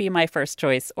wouldn't be my first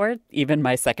choice or even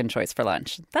my second choice for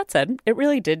lunch. That said, it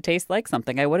really did taste like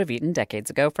something I would have eaten decades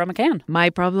ago from a can. My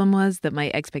problem was that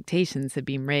my expectations had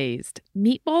been raised.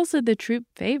 Meatballs are the troop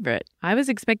favorite. I was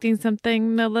expecting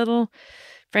something a little,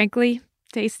 frankly,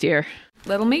 tastier.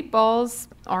 Little meatballs,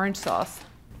 orange sauce.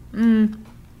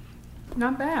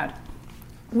 Not bad.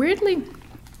 Weirdly,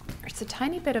 it's a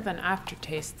tiny bit of an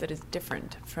aftertaste that is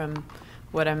different from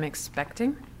what I'm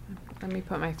expecting. Let me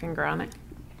put my finger on it.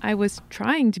 I was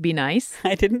trying to be nice.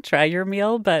 I didn't try your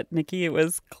meal, but Nikki, it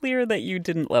was clear that you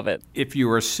didn't love it. If you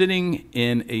are sitting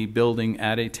in a building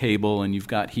at a table and you've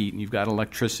got heat and you've got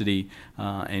electricity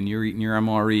and you're eating your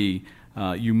MRE,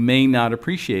 you may not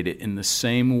appreciate it in the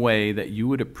same way that you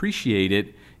would appreciate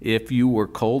it if you were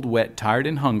cold, wet, tired,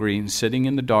 and hungry and sitting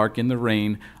in the dark in the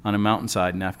rain on a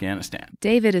mountainside in Afghanistan.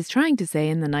 David is trying to say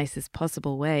in the nicest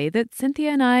possible way that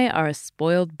Cynthia and I are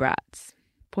spoiled brats.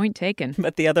 Point taken.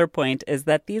 But the other point is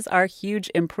that these are huge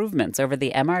improvements over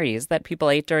the MREs that people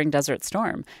ate during Desert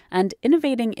Storm. And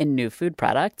innovating in new food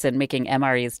products and making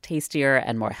MREs tastier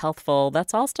and more healthful,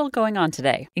 that's all still going on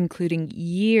today. Including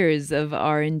years of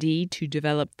R&D to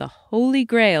develop the holy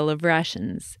grail of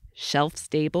rations,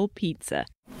 shelf-stable pizza.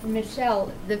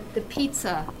 Michelle, the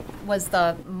pizza was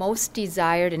the most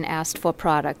desired and asked for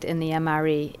product in the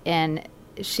MRE, and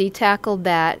she tackled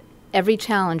that every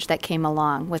challenge that came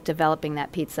along with developing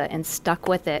that pizza and stuck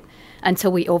with it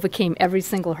until we overcame every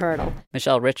single hurdle.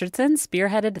 Michelle Richardson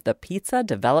spearheaded the pizza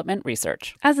development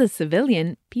research. As a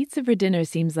civilian, pizza for dinner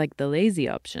seems like the lazy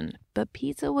option, but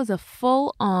pizza was a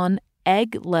full-on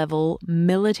egg-level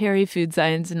military food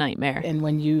science nightmare. And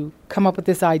when you come up with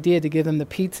this idea to give them the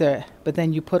pizza, but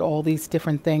then you put all these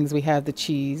different things, we have the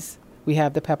cheese, we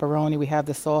have the pepperoni, we have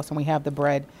the sauce, and we have the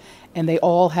bread, and they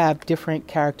all have different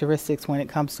characteristics when it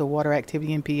comes to water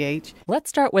activity and pH.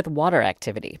 Let's start with water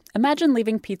activity. Imagine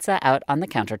leaving pizza out on the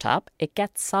countertop. It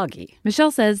gets soggy. Michelle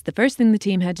says the first thing the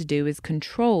team had to do is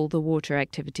control the water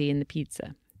activity in the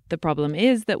pizza. The problem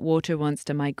is that water wants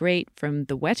to migrate from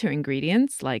the wetter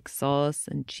ingredients, like sauce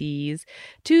and cheese,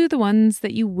 to the ones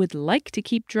that you would like to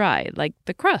keep dry, like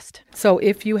the crust. So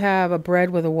if you have a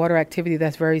bread with a water activity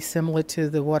that's very similar to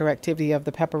the water activity of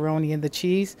the pepperoni and the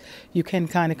cheese, you can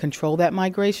kind of control that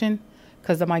migration,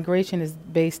 because the migration is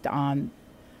based on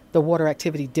the water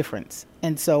activity difference.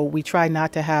 And so we try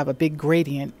not to have a big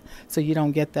gradient so you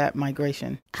don't get that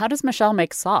migration. How does Michelle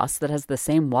make sauce that has the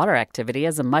same water activity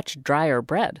as a much drier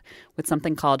bread? With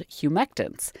something called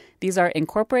humectants. These are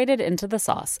incorporated into the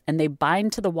sauce, and they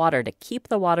bind to the water to keep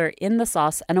the water in the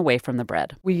sauce and away from the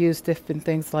bread. We use different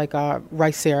things like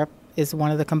rice syrup is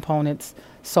one of the components.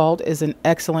 Salt is an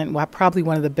excellent, probably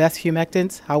one of the best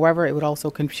humectants. However, it would also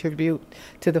contribute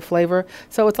to the flavor.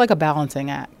 So it's like a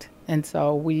balancing act. And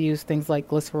so we use things like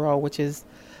glycerol, which is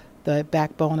the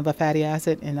backbone of a fatty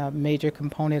acid and a major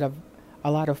component of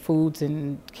a lot of foods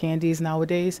and candies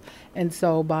nowadays. And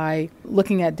so by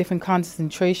looking at different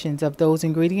concentrations of those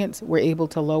ingredients, we're able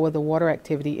to lower the water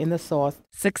activity in the sauce.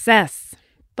 Success.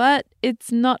 But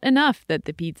it's not enough that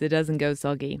the pizza doesn't go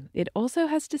soggy. It also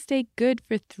has to stay good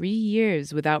for 3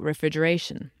 years without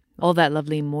refrigeration. All that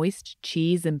lovely moist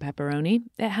cheese and pepperoni,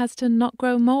 it has to not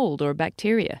grow mold or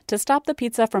bacteria. To stop the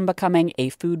pizza from becoming a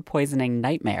food poisoning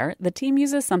nightmare, the team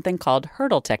uses something called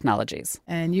Hurdle Technologies.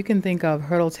 And you can think of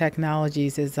Hurdle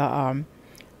Technologies as a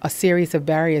series of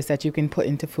barriers that you can put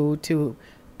into food to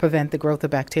prevent the growth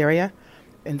of bacteria.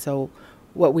 And so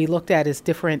what we looked at is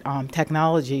different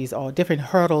technologies or different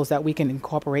hurdles that we can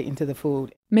incorporate into the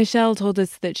food. Michelle told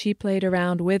us that she played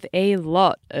around with a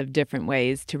lot of different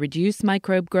ways to reduce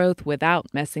microbe growth without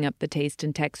messing up the taste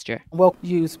and texture. We'll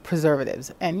use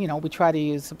preservatives, and we try to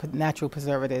use natural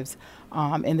preservatives.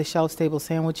 In the shelf-stable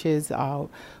sandwiches,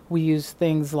 we use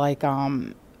things like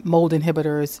mold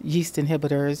inhibitors, yeast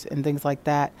inhibitors, and things like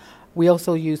that. We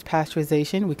also use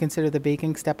pasteurization. We consider the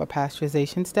baking step a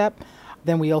pasteurization step.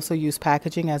 Then we also use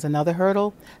packaging as another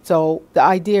hurdle. So the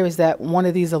idea is that one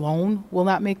of these alone will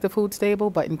not make the food stable,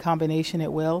 but in combination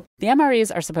it will. The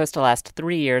MREs are supposed to last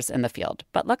 3 years in the field.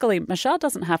 But luckily, Michelle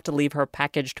doesn't have to leave her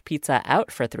packaged pizza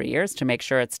out for 3 years to make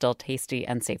sure it's still tasty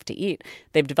and safe to eat.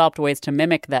 They've developed ways to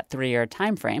mimic that 3-year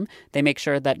time frame. They make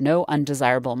sure that no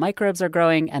undesirable microbes are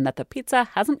growing and that the pizza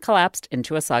hasn't collapsed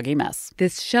into a soggy mess.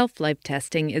 This shelf life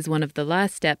testing is one of the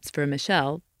last steps for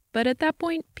Michelle. But at that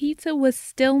point, pizza was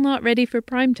still not ready for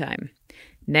prime time.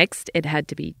 Next, it had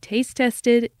to be taste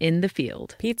tested in the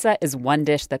field. Pizza is one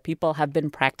dish that people have been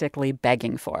practically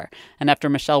begging for. And after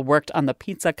Michelle worked on the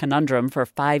pizza conundrum for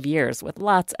 5 years with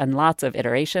lots and lots of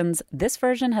iterations, this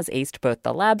version has aced both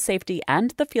the lab safety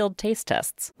and the field taste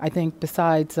tests. I think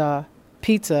besides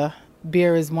pizza,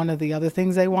 beer is one of the other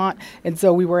things they want. And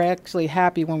so we were actually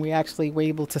happy when we actually were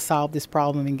able to solve this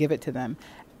problem and give it to them.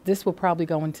 This will probably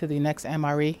go into the next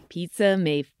MRE. Pizza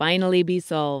may finally be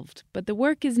solved, but the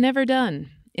work is never done.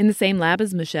 In the same lab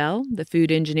as Michelle, the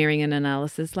Food Engineering and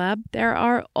Analysis Lab, there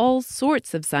are all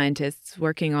sorts of scientists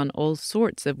working on all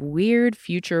sorts of weird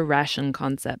future ration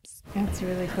concepts. That's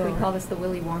really cool. We call this the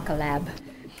Willy Wonka Lab.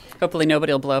 Hopefully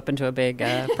nobody will blow up into a big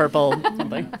purple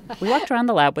something. We walked around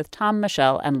the lab with Tom,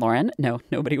 Michelle, and Lauren. No,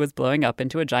 nobody was blowing up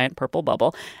into a giant purple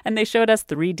bubble. And they showed us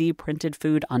 3D printed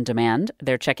food on demand.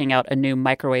 They're checking out a new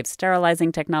microwave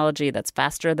sterilizing technology that's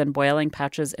faster than boiling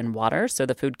pouches in water, so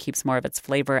the food keeps more of its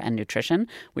flavor and nutrition.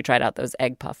 We tried out those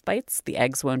egg puff bites. The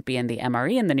eggs won't be in the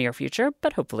MRE in the near future,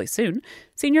 but hopefully soon.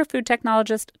 Senior food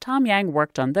technologist Tom Yang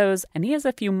worked on those, and he has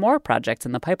a few more projects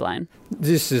in the pipeline.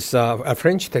 This is a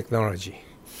French technology.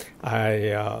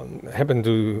 I happened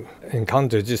to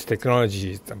encounter this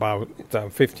technology about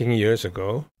 15 years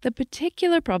ago. The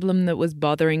particular problem that was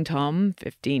bothering Tom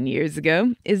 15 years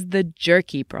ago is the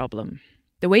jerky problem.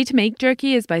 The way to make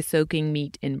jerky is by soaking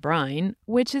meat in brine,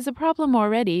 which is a problem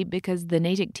already because the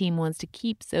Natick team wants to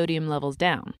keep sodium levels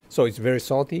down. So it's very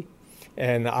salty.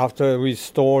 And after we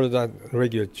store that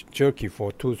regular jerky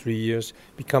for 2-3 years,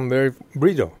 become very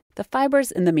brittle. The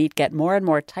fibers in the meat get more and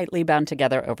more tightly bound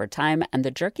together over time, and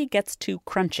the jerky gets too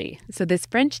crunchy. So this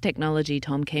French technology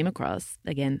Tom came across,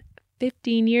 again,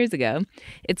 15 years ago,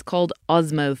 it's called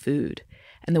Osmo Food.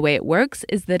 And the way it works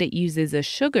is that it uses a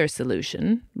sugar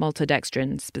solution,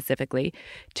 maltodextrin specifically,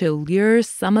 to lure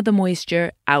some of the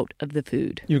moisture out of the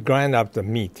food. You grind up the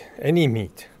meat, any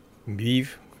meat,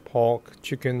 beef, pork,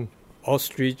 chicken,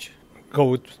 ostrich,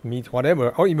 goat meat,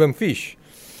 whatever, or even fish.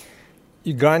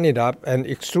 You grind it up and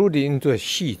extrude it into a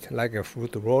sheet, like a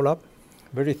fruit roll-up,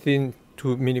 very thin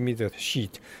 2mm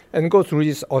sheet, and go through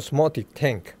this osmotic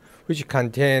tank, which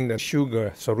contains the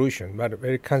sugar solution, but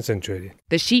very concentrated.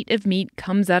 The sheet of meat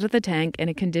comes out of the tank in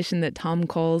a condition that Tom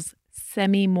calls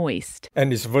semi-moist.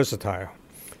 And it's versatile.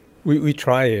 We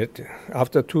try it.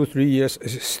 After 2-3 years,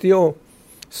 it's still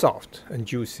soft and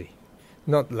juicy.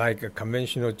 Not like a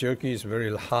conventional jerky, it's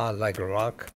very hard like a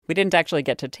rock. We didn't actually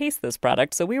get to taste this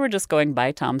product, so we were just going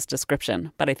by Tom's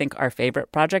description. But I think our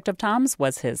favorite project of Tom's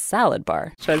was his salad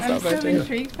bar. I'm so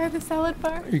intrigued by the salad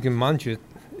bar. You can munch it.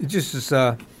 It just is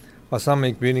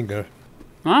balsamic vinegar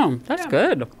Oh, that's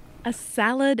good. A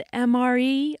salad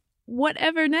MRE?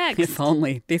 Whatever next? If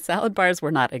only. These salad bars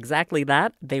were not exactly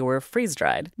that. They were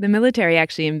freeze-dried. The military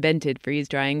actually invented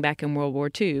freeze-drying back in World War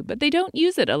II, but they don't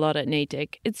use it a lot at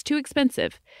Natick. It's too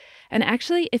expensive. And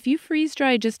actually, if you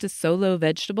freeze-dry just a solo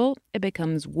vegetable, it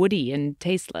becomes woody and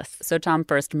tasteless. So Tom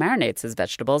first marinates his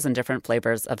vegetables in different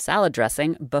flavors of salad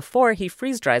dressing before he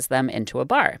freeze-dries them into a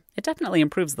bar. It definitely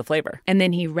improves the flavor. And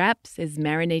then he wraps his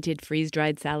marinated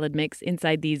freeze-dried salad mix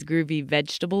inside these groovy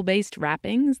vegetable-based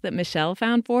wrappings that Michelle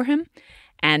found for him.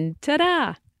 And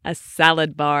ta-da! A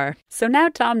salad bar. So now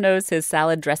Tom knows his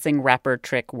salad dressing wrapper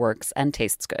trick works and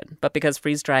tastes good. But because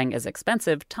freeze-drying is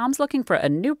expensive, Tom's looking for a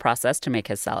new process to make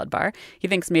his salad bar. He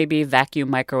thinks maybe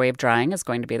vacuum microwave drying is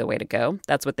going to be the way to go.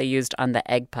 That's what they used on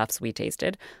the egg puffs we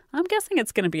tasted. I'm guessing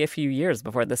it's going to be a few years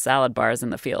before the salad bar is in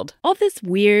the field. All this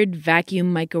weird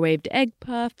vacuum microwaved egg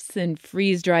puffs and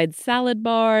freeze-dried salad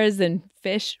bars and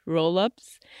fish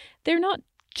roll-ups, they're not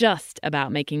just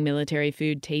about making military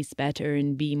food taste better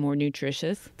and be more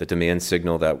nutritious. The demand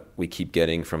signal that we keep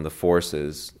getting from the force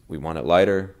is we want it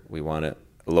lighter, we want it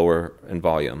lower in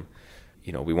volume.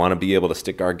 We want to be able to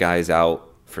stick our guys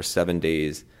out for 7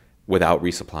 days without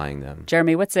resupplying them.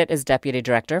 Jeremy Whitsitt is deputy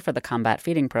director for the Combat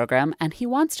Feeding Program, and he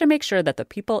wants to make sure that the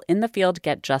people in the field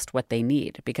get just what they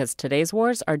need, because today's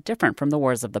wars are different from the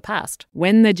wars of the past.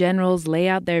 When the generals lay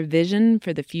out their vision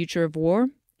for the future of war,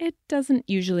 it doesn't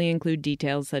usually include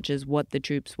details such as what the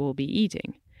troops will be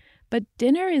eating. But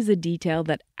dinner is a detail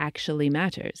that actually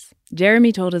matters.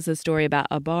 Jeremy told us a story about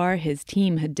a bar his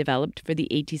team had developed for the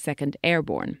 82nd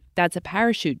Airborne. That's a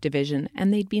parachute division,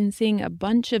 and they'd been seeing a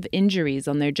bunch of injuries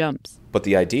on their jumps. But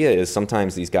the idea is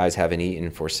sometimes these guys haven't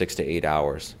eaten for 6 to 8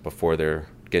 hours before they're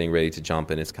getting ready to jump,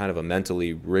 and it's kind of a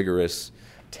mentally rigorous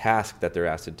task that they're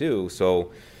asked to do.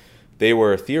 So they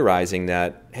were theorizing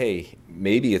that, hey,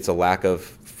 maybe it's a lack of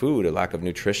food, a lack of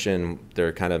nutrition.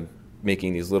 They're kind of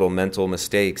making these little mental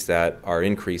mistakes that are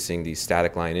increasing these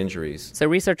static line injuries. So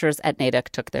researchers at Natick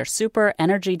took their super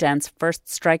energy-dense First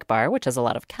Strike bar, which has a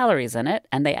lot of calories in it,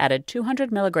 and they added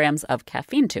 200 milligrams of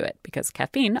caffeine to it, because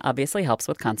caffeine obviously helps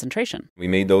with concentration. We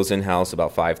made those in-house,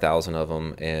 about 5,000 of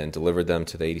them, and delivered them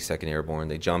to the 82nd Airborne.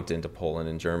 They jumped into Poland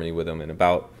and Germany with them, and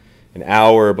about an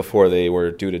hour before they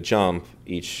were due to jump,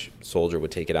 each soldier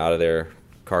would take it out of their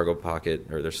cargo pocket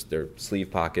or their sleeve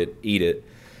pocket, eat it.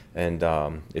 And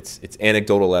it's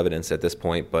anecdotal evidence at this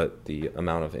point, but the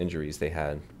amount of injuries they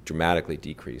had dramatically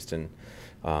decreased, and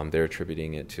they're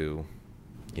attributing it to,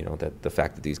 that the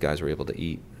fact that these guys were able to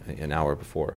eat an hour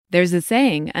before. There's a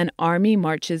saying, an army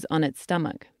marches on its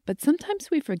stomach. But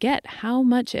sometimes we forget how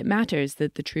much it matters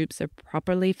that the troops are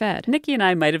properly fed. Nikki and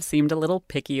I might have seemed a little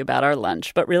picky about our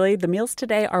lunch, but really, the meals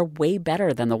today are way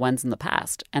better than the ones in the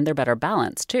past, and they're better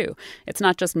balanced, too. It's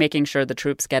not just making sure the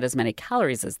troops get as many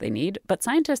calories as they need, but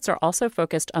scientists are also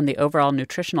focused on the overall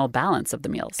nutritional balance of the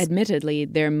meals. Admittedly,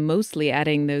 they're mostly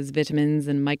adding those vitamins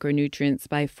and micronutrients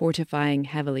by fortifying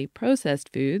heavily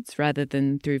processed foods rather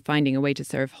than through finding a way to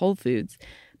serve whole foods.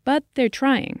 But they're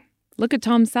trying. Look at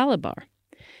Tom's salad bar.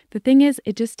 The thing is,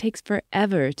 it just takes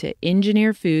forever to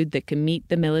engineer food that can meet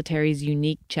the military's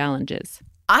unique challenges.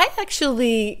 I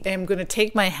actually am going to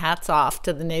take my hats off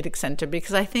to the Natick Center,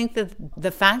 because I think that the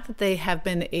fact that they have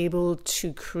been able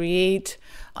to create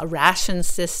a ration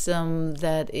system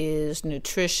that is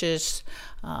nutritious,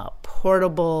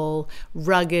 portable,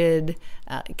 rugged,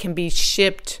 can be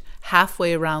shipped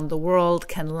halfway around the world,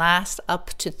 can last up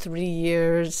to 3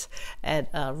 years at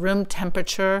room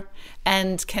temperature,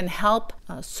 and can help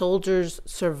soldiers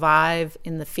survive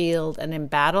in the field and in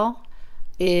battle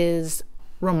is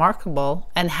remarkable,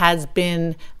 and has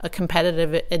been a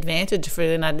competitive advantage for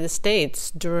the United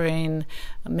States during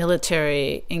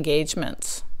military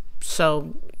engagements.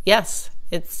 So, yes,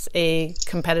 it's a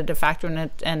competitive factor,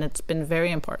 and it's been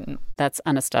very important. That's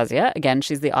Anastasia. Again,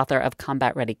 she's the author of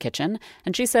Combat Ready Kitchen.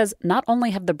 And she says not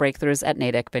only have the breakthroughs at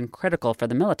Natick been critical for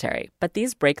the military, but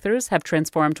these breakthroughs have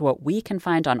transformed what we can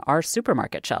find on our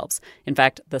supermarket shelves. In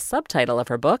fact, the subtitle of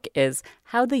her book is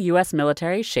How the U.S.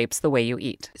 Military Shapes the Way You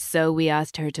Eat. So we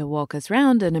asked her to walk us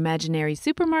around an imaginary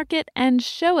supermarket and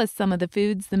show us some of the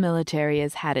foods the military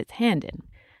has had its hand in.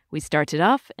 We started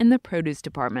off in the produce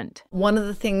department. One of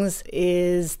the things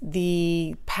is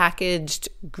the packaged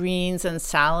greens and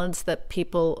salads that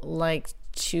people like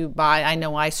to buy. I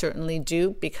know I certainly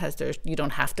do, because you don't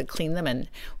have to clean them, and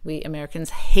we Americans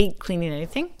hate cleaning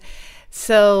anything.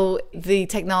 So the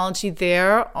technology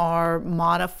there are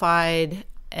modified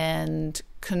and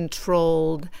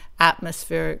controlled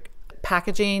atmospheric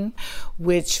packaging,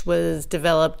 which was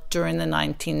developed during the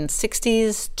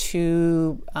 1960s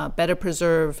to better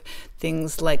preserve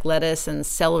things like lettuce and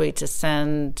celery to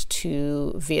send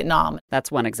to Vietnam.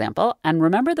 That's one example. And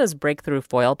remember those breakthrough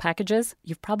foil packages?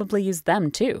 You've probably used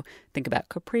them too. Think about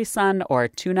Capri Sun or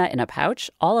tuna in a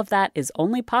pouch. All of that is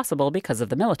only possible because of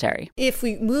the military. If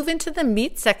we move into the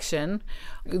meat section,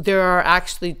 there are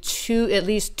actually at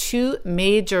least two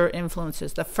major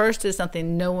influences. The first is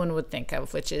something no one would think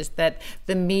of, which is that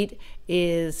the meat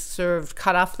is served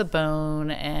cut off the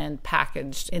bone and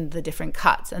packaged in the different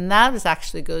cuts. And that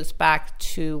actually goes back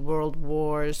to World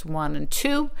Wars I and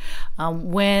II,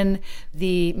 when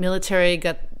the military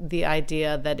got the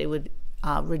idea that it would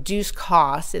reduce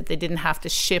costs if they didn't have to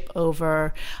ship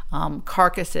over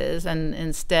carcasses, and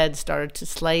instead started to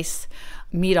slice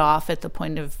meat off at the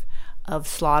point of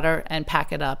slaughter and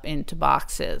pack it up into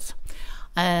boxes.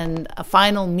 And a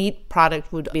final meat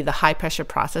product would be the high-pressure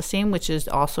processing, which is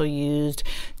also used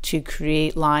to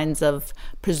create lines of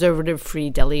preservative-free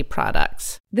deli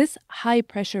products. This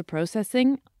high-pressure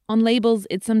processing, on labels,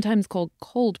 it's sometimes called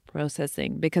cold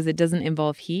processing because it doesn't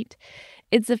involve heat.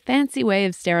 It's a fancy way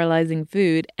of sterilizing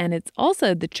food, and it's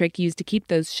also the trick used to keep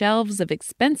those shelves of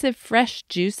expensive fresh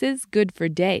juices good for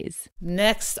days.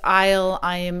 Next aisle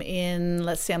I am in,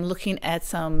 let's say I'm looking at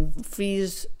some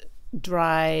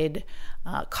freeze-dried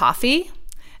coffee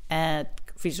and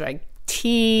freeze-dried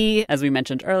tea. As we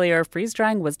mentioned earlier,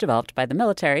 freeze-drying was developed by the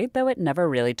military, though it never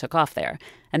really took off there.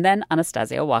 And then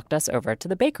Anastasia walked us over to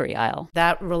the bakery aisle.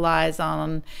 That relies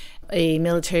on a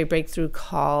military breakthrough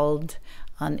called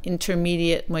an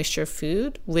intermediate moisture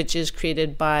food, which is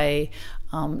created by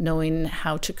knowing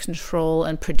how to control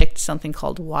and predict something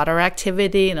called water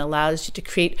activity, and allows you to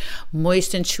create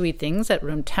moist and chewy things at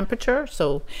room temperature.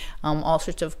 So all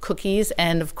sorts of cookies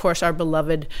and, of course, our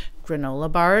beloved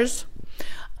granola bars.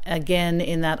 Again,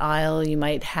 in that aisle, you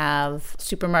might have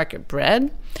supermarket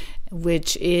bread,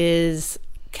 which is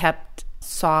kept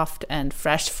soft and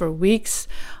fresh for weeks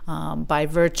by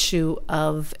virtue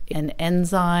of an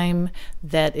enzyme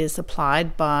that is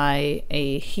supplied by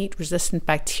a heat-resistant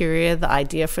bacteria. The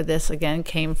idea for this, again,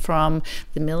 came from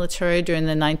the military during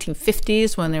the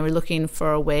 1950s when they were looking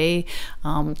for a way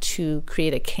to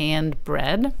create a canned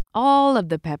bread. All of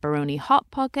the pepperoni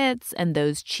Hot Pockets and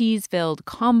those cheese-filled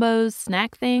combos,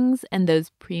 snack things, and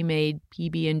those pre-made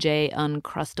PB&J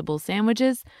Uncrustable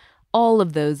sandwiches, all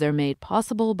of those are made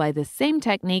possible by the same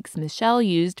techniques Michelle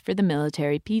used for the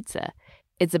military pizza.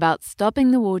 It's about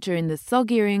stopping the water in the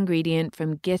soggier ingredient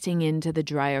from getting into the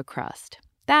drier crust.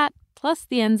 That, plus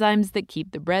the enzymes that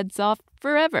keep the bread soft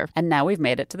forever. And now we've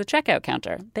made it to the checkout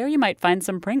counter. There you might find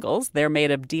some Pringles. They're made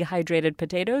of dehydrated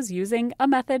potatoes using a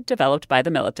method developed by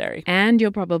the military. And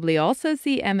you'll probably also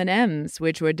see M&Ms,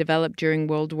 which were developed during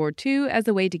World War II as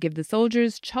a way to give the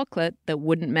soldiers chocolate that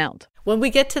wouldn't melt. When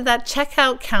we get to that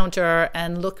checkout counter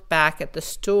and look back at the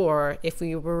store, if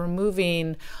we were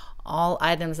removing all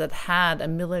items that had a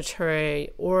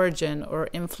military origin or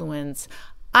influence,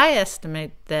 I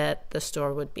estimate that the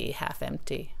store would be half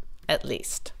empty, at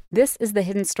least. This is the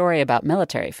hidden story about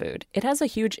military food. It has a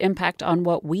huge impact on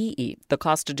what we eat. The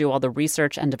cost to do all the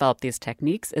research and develop these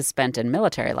techniques is spent in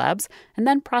military labs, and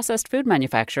then processed food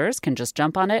manufacturers can just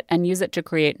jump on it and use it to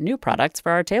create new products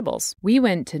for our tables. We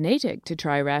went to Natick to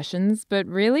try rations, but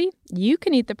really, you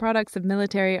can eat the products of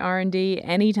military R&D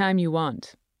anytime you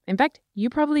want. In fact, you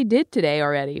probably did today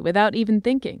already without even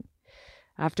thinking.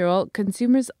 After all,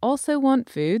 consumers also want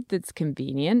food that's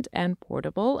convenient and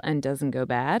portable and doesn't go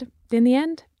bad. In the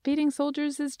end, feeding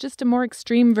soldiers is just a more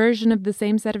extreme version of the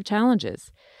same set of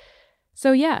challenges.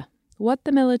 So yeah, what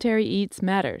the military eats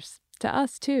matters. To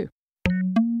us, too.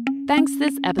 Thanks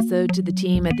this episode to the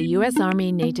team at the U.S.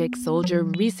 Army Natick Soldier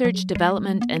Research,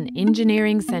 Development, and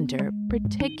Engineering Center,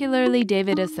 particularly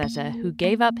David Aceta, who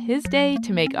gave up his day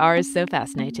to make ours so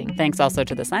fascinating. Thanks also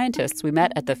to the scientists we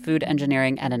met at the Food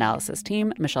Engineering and Analysis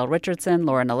team, Michelle Richardson,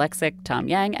 Lauren Alexic, Tom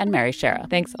Yang, and Mary Shera.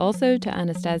 Thanks also to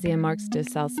Anastasia Marks de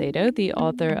Salcedo, the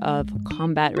author of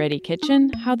Combat Ready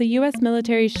Kitchen, How the U.S.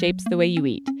 Military Shapes the Way You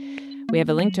Eat. We have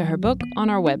a link to her book on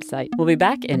our website. We'll be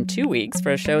back in 2 weeks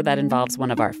for a show that involves one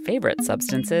of our favorite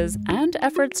substances and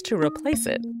efforts to replace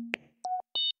it.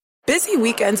 Busy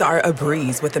weekends are a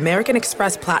breeze with American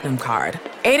Express Platinum Card.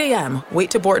 8 a.m.,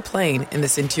 wait to board plane in the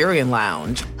Centurion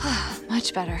Lounge.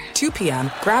 Much better. 2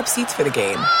 p.m., grab seats for the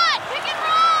game.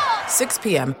 6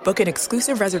 p.m., book an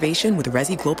exclusive reservation with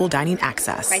Resy Global Dining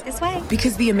Access. Right this way.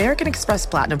 Because the American Express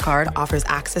Platinum Card offers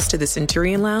access to the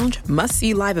Centurion Lounge,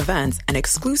 must-see live events, and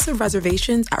exclusive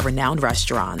reservations at renowned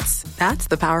restaurants. That's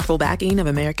the powerful backing of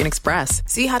American Express.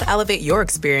 See how to elevate your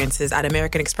experiences at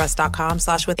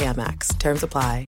americanexpress.com/withAmex. Terms apply.